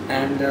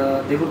 and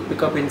they would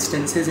pick up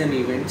instances and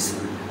events,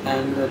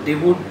 and they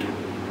would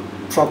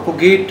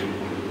propagate,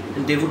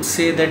 and they would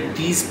say that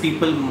these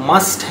people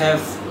must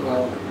have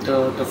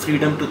the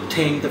freedom to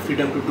think, the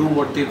freedom to do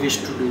what they wish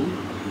to do,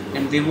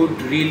 and they would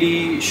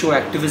really show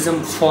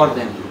activism for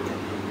them.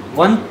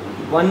 One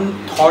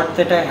thought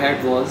that I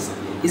had was,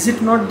 is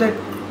it not that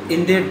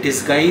in their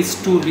disguise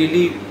to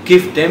really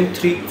give them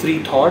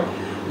free thought,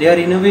 they are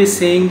in a way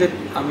saying that,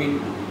 I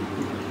mean,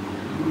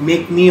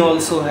 make me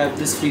also have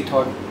this free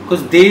thought,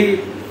 because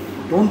they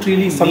don't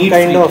really Some need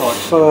kind free of,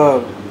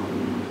 thought.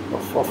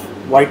 of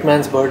white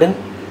man's burden.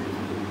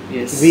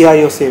 Yes. We are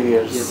your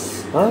saviors.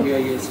 Yes. Huh? We are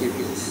your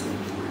saviors.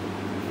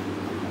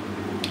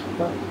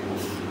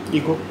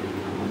 Ego.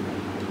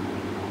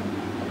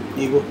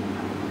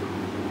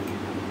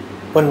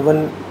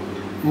 One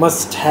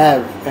must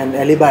have an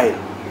alibi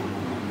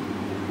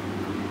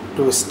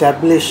to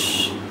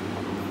establish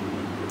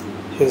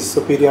his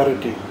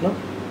superiority. No?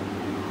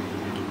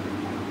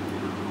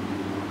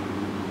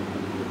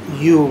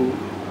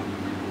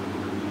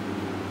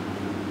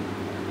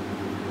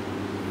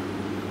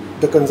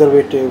 The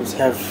conservatives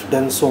have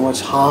done so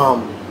much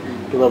harm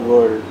to the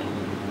world,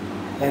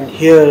 and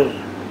here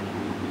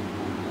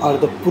are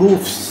the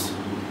proofs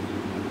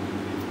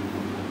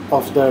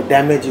of the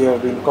damage you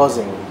have been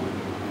causing.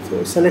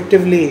 So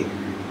selectively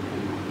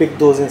pick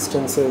those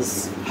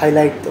instances,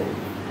 highlight them,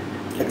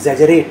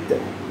 exaggerate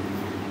them,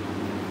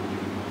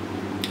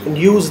 and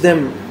use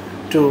them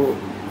to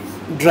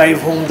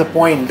drive home the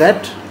point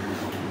that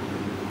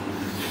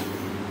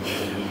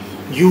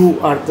you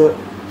are the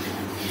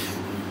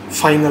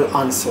final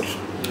answer,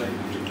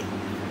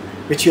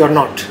 which you are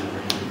not.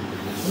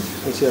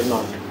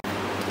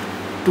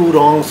 Two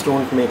wrongs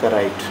don't make a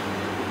right,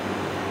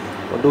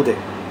 or do they?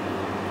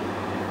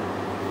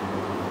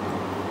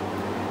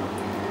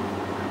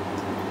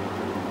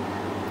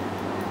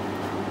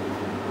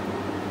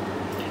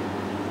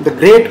 The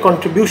great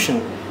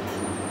contribution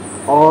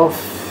of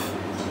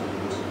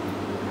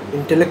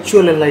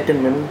intellectual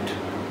enlightenment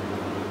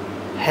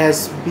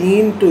has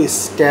been to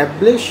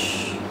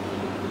establish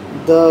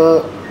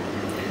the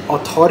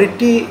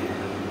authority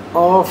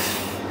of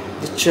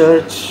the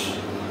church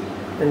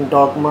and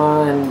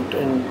dogma and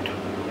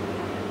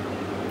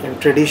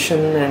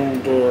tradition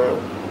and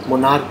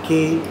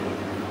monarchy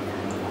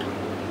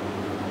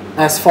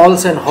as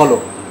false and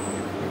hollow.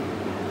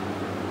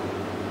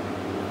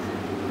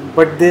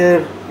 But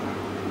their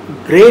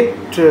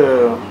great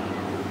ill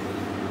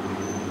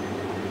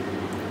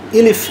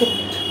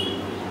effect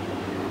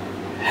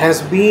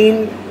has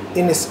been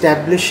in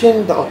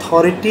establishing the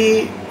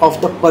authority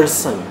of the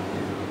person,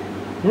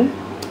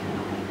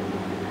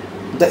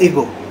 the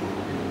ego.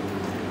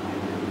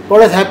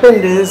 What has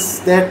happened is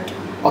that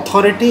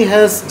authority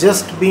has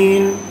just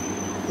been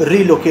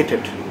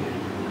relocated.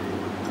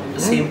 On the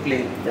same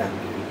plane. Yeah.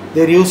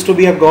 There used to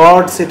be a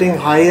God sitting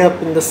high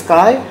up in the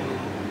sky,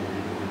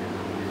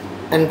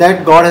 and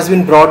that God has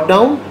been brought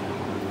down,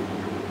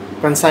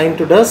 consigned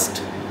to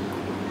dust.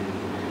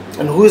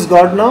 And who is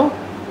God now?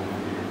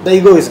 The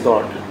ego is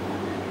God.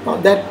 Now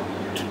that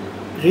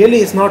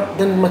really is not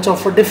then much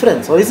of a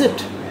difference, or is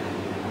it?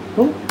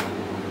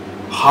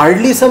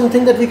 Hardly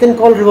something that we can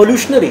call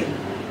revolutionary.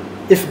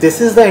 If this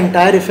is the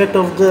entire effect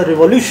of the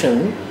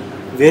revolution,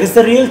 where is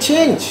the real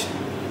change?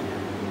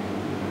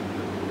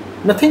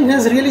 Nothing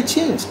has really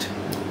changed.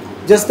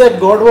 Just that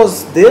God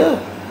was there.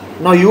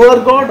 Now you are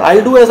God,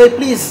 I do as I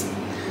please.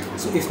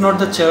 So if not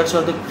the church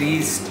or the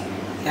priest,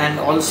 and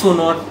also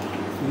not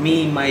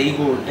me, my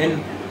ego,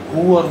 then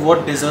who or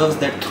what deserves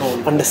that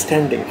throne?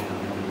 Understanding.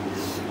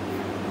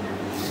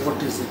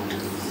 What is it?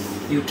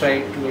 You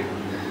try to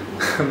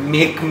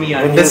make me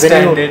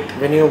understand it.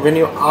 When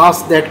you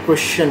ask that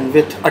question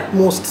with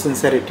utmost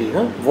sincerity,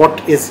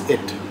 what is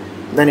it?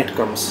 Then it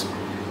comes.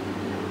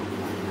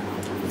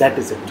 That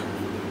is it.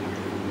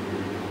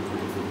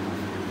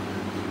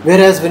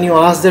 Whereas when you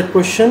ask that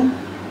question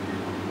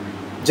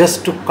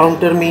just to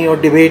counter me or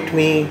debate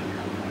me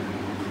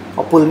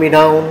or pull me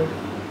down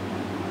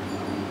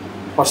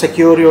or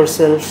secure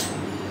yourself,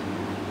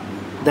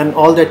 then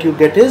all that you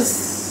get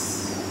is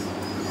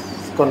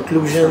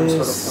conclusions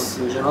Some sort of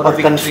conclusion or a or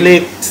victory.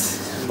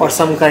 conflicts or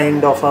some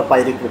kind of a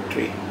Pyrrhic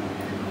victory.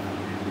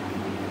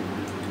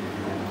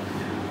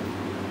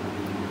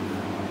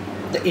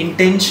 The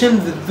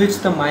intention with which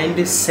the mind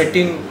is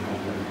starting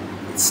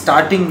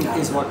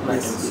is what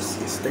matters.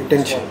 Yes, the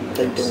intention,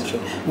 the intention.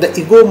 The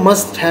ego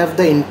must have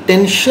the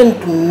intention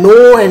to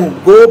know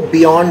and go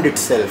beyond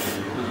itself,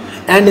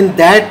 and in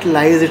that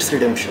lies its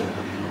redemption.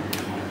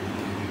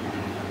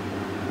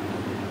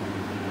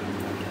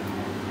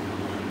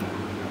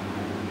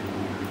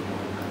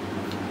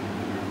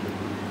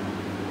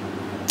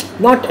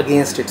 Not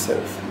against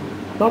itself,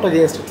 not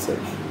against itself,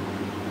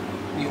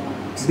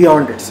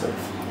 beyond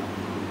itself.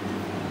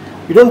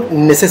 You don't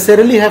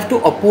necessarily have to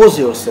oppose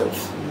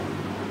yourself.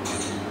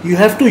 You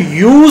have to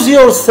use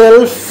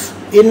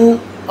yourself in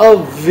a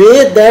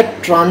way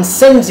that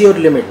transcends your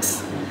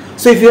limits.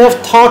 So if you have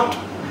thought,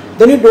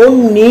 then you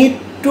don't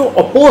need to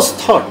oppose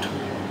thought.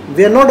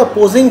 We are not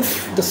opposing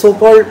the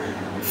so-called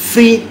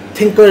free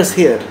thinkers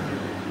here.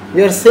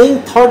 We are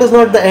saying thought is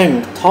not the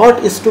end.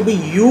 Thought is to be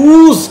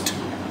used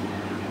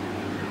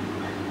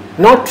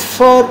not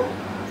for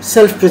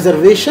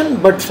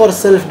self-preservation but for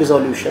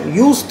self-dissolution.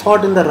 Use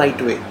thought in the right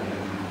way.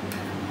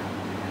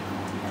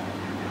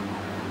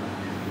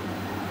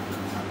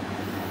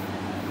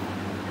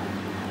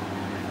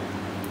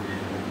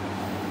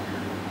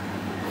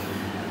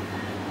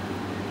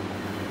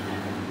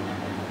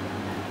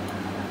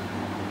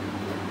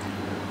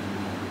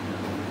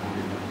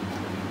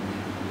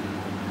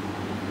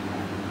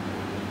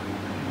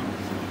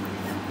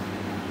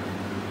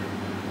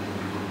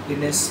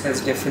 Ines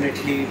has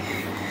definitely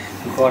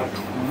got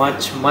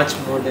much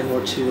more than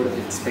what she would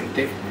have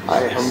expected.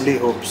 I humbly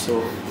hope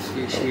so.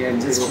 She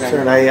had just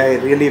And I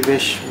really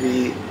wish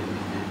we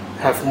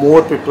have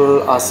more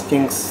people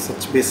asking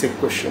such basic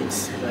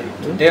questions.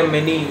 Right. There are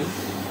many.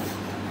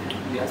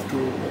 We have to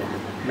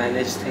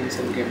manage things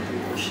and get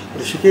them questions.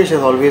 Rishikesh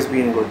has always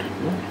been good.